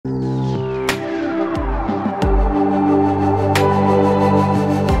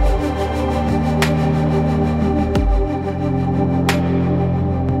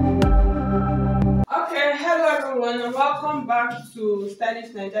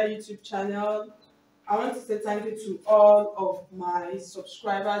Naija YouTube channel. I want to say thank you to all of my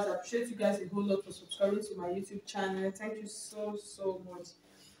subscribers. I appreciate you guys a whole lot for subscribing to my YouTube channel. Thank you so much.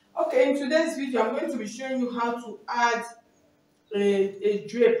 Okay, in today's video, I'm going to be showing you how to add a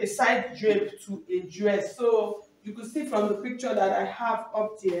drape, a side drape to a dress. So you can see from the picture that I have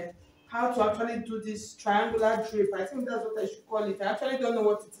up there how to actually do this triangular drape. I think that's what I should call it. I actually don't know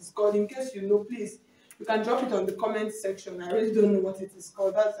what it is called. In case you know, please, you can drop it on the comment section. I really don't know what it is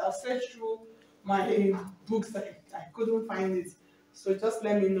called. I've searched through my books, I couldn't find it. So just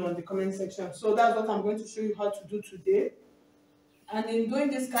let me know in the comment section. So that's what I'm going to show you how to do today. And in doing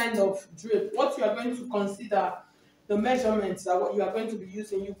this kind of drape, what you are going to consider, the measurements that what you are going to be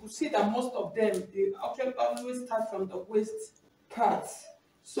using, you could see that most of them, they actually always start from the waist part.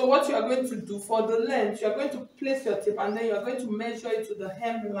 So what you are going to do for the length, you are going to place your tape and then you are going to measure it to the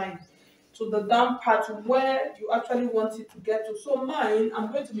hemline, to the down part where you actually want it to get to. So mine,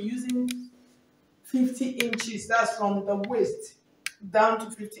 I'm going to be using 50 inches. That's from the waist down to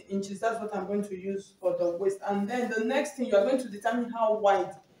 50 inches. That's what I'm going to use for the waist. And then the next thing, you are going to determine how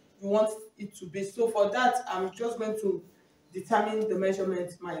wide you want it to be. So for that, I'm just going to determine the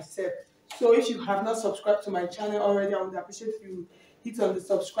measurement myself. So if you have not subscribed to my channel already, I would appreciate you hit on the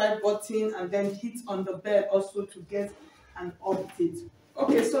subscribe button and then hit on the bell also to get an update.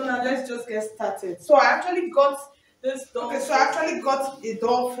 Okay, so now let's just get started. So I actually got this doll. Okay, so I actually got a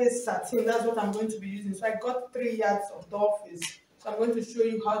doll face satin. That's what I'm going to be using. So I got 3 yards of doll face. So I'm going to show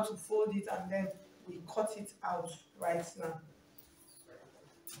you how to fold it and then we cut it out right now.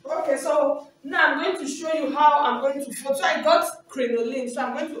 Okay, so now I'm going to show you how I'm going to fold. So I got crinoline. So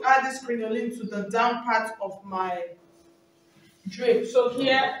I'm going to add this crinoline to the down part of my drape. So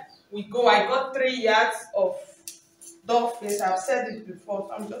here we go. I got 3 yards of doll face. I've said it before,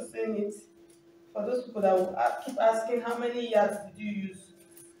 so I'm just saying it for those people that will keep asking how many yards did you use.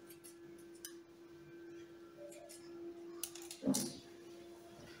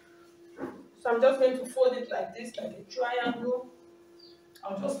 So I'm just going to fold it like this, like a triangle.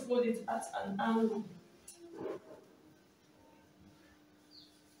 I'll just fold it at an angle.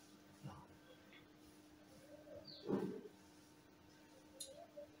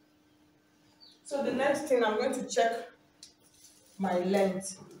 So the next thing, I'm going to check my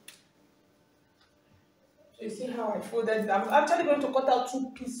length. So you see how I folded it. I'm actually going to cut out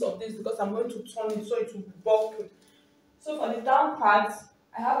 2 pieces of this because I'm going to turn it so it will be bulky. So for the down part,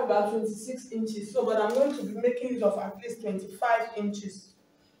 I have about 26 inches. So, but I'm going to be making use of at least 25 inches.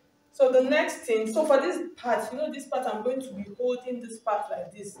 So the next thing, so for this part, you know this part, I'm going to be holding this part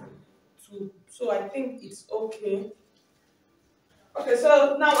like this. So I think it's okay. Okay,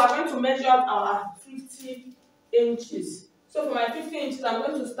 so now we're going to measure out our 50 inches. So for my 50 inches, I'm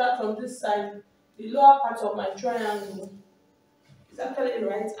going to start from this side. The lower part of my triangle is actually a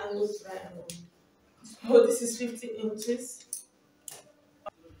right angle triangle. So this is 50 inches.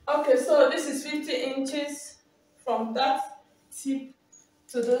 Okay, so this is 50 inches from that tip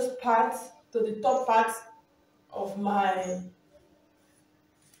to this part, to the top part of my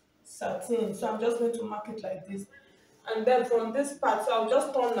satin. So I'm just going to mark it like this. And then from this part, so I'll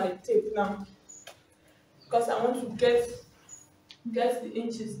just turn my tape now because I want to get the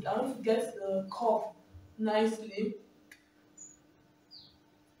inches. I want to get the curve nicely.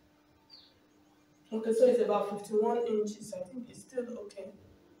 Okay, so it's about 51 inches. I think it's still okay.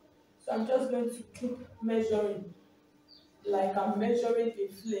 So I'm just going to keep measuring like I'm measuring a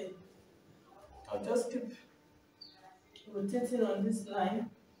flame. I'll just keep rotating on this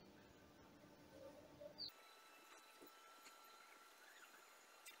line.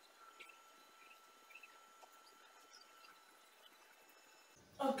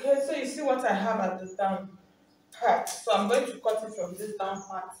 Okay, so you see what I have at the down part. So I'm going to cut it from this down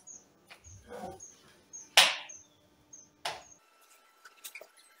part.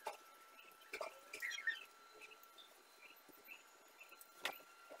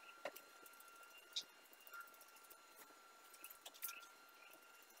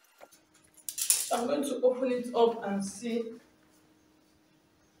 So I'm going to open it up and see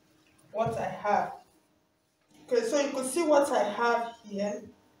what I have. Okay, so you can see what I have here.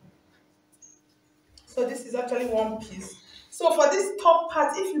 So this is actually one piece. So for this top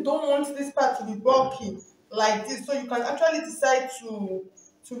part, if you don't want this part to be bulky like this, so you can actually decide to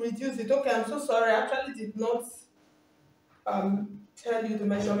reduce it. Okay, I'm so sorry. I actually did not tell you the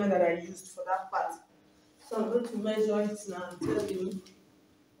measurement that I used for that part. So I'm going to measure it now and tell you.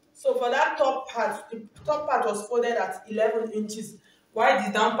 So for that top part, the top part was folded at 11 inches, while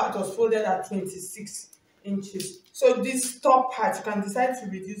the down part was folded at 26 inches. So this top part, you can decide to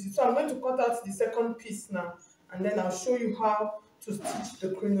reduce it. So I'm going to cut out the second piece now, and then I'll show you how to stitch the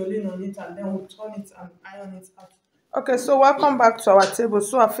crinoline on it, and then we'll turn it and iron it out. Okay, so welcome back to our table.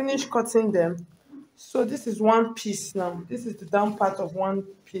 So I finished cutting them. So this is one piece now. This is the down part of one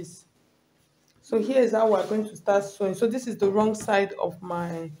piece. So here is how we're going to start sewing. So this is the wrong side of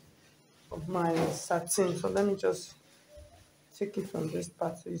my satin. So let me just take it from this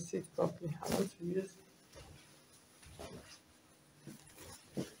part so you see it properly. I want to use.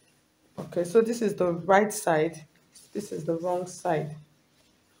 Okay, so this is the right side. This is the wrong side.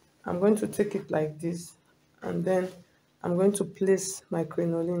 I'm going to take it like this, and then I'm going to place my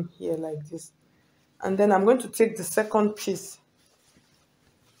crinoline here like this. And then I'm going to take the second piece.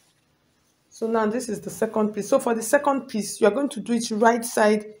 So now this is the second piece. So for the second piece, you're going to do it right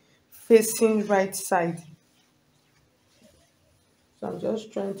side facing right side. So I'm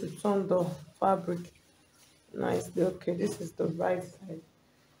just trying to turn the fabric nicely. Okay, this is the right side.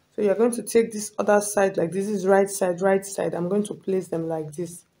 So you're going to take this other side like this is right side, right side. I'm going to place them like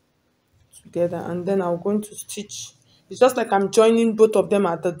this together, and then I'm going to stitch. It's just like I'm joining both of them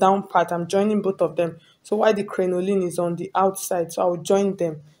at the down part. I'm joining both of them. So while the crinoline is on the outside, so I'll join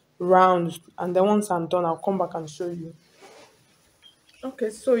them round, and then once I'm done, I'll come back and show you. Okay,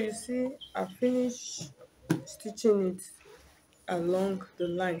 so you see I finished stitching it along the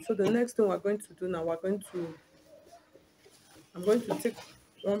line. So the next thing we're going to do now, I'm going to take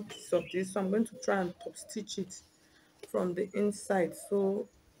one piece of this. So I'm going to try and top stitch it from the inside so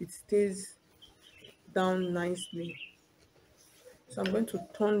it stays down nicely. So I'm going to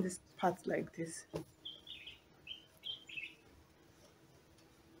turn this part like this.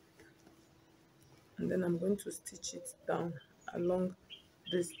 And then I'm going to stitch it down along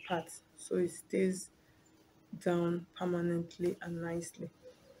this part so it stays down permanently and nicely.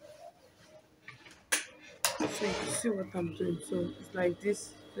 So you can see what I'm doing. So it's like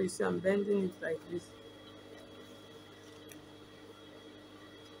this. So you see I'm bending it like this.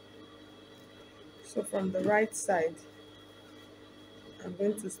 So from the right side, I'm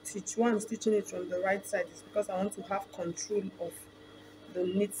going to stitch. Why I'm stitching it from the right side is because I want to have control of the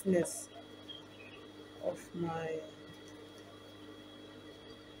neatness of my.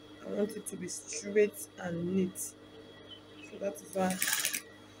 I want it to be straight and neat. So that is why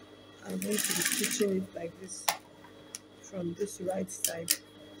I'm going to be stitching it like this from this right side.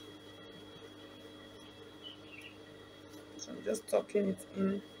 So I'm just tucking it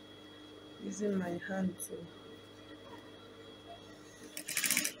in using my hand to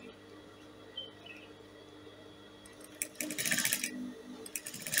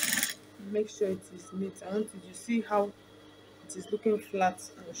make sure it is neat. I want you to see how it is looking flat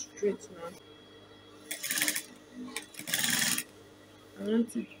and straight now. I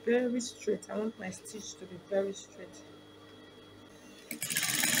want it very straight. I want my stitch to be very straight.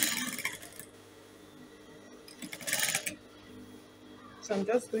 So I'm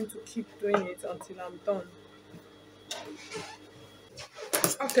just going to keep doing it until I'm done.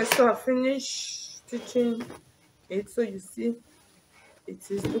 Okay, so I finished stitching it. So you see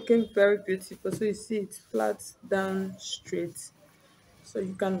it is looking very beautiful. So you see it's flat down straight. So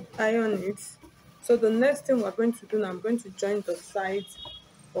you can iron it. So the next thing we're going to do now, I'm going to join the sides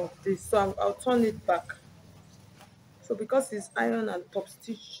of this. So I'll turn it back. So because it's iron and top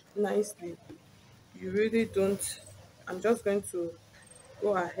stitched nicely, you really don't. I'm just going to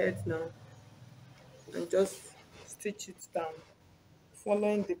go ahead now and just stitch it down,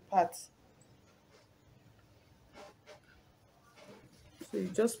 following the path. So you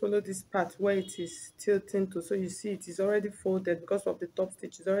just follow this part where it is tilting to. So you see it is already folded because of the top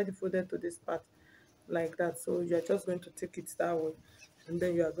stitch. Is already folded to this part like that. So you are just going to take it that way, and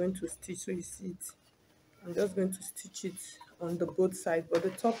then you are going to stitch. So you see it. I'm just going to stitch it on the both sides, but the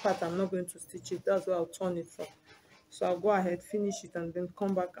top part I'm not going to stitch it. That's where I'll turn it from. So I'll go ahead, finish it, and then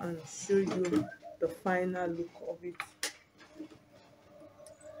come back and show you the final look of it.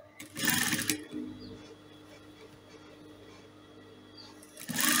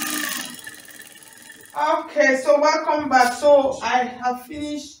 Okay, so welcome back. So I have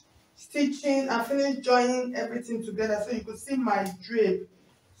finished stitching, I finished joining everything together so you could see my drape.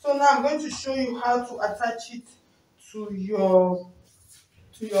 So now I'm going to show you how to attach it to your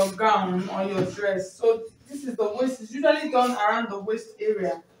gown or your dress. So this is the waist. It's usually done around the waist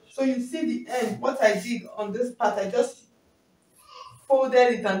area. So you see the end. What I did on this part, I just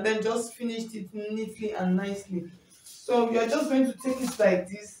folded it and then just finished it neatly and nicely. So you're just going to take it like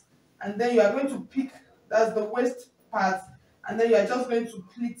this, and then you are going to pick, that's the waist part, and then you are just going to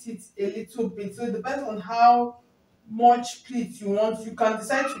pleat it a little bit. So it depends on how much pleat you want. You can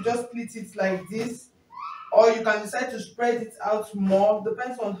decide to just pleat it like this, or you can decide to spread it out more.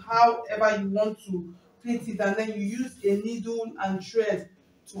 Depends on however you want to complete it, and then you use a needle and thread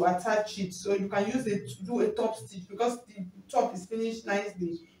to attach it. So you can use it to do a top stitch because the top is finished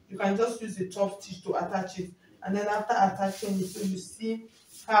nicely. You can just use the top stitch to attach it, and then after attaching it, so you see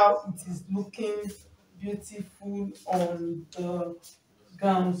how it is looking beautiful on the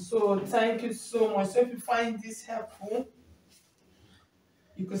gown. So thank you so much. So if you find this helpful,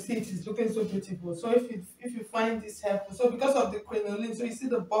 you can see it is looking so beautiful. So if you find this helpful, so because of the crinoline, so you see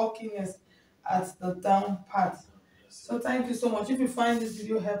the bulkiness at the down part. So thank you so much. If you find this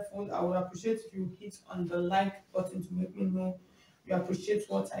video helpful, I would appreciate if you hit on the like button to make me know you appreciate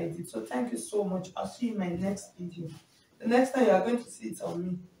what I did. So thank you so much. I'll see you in my next video. The next time you are going to see it on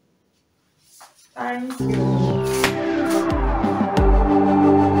me. Thank you.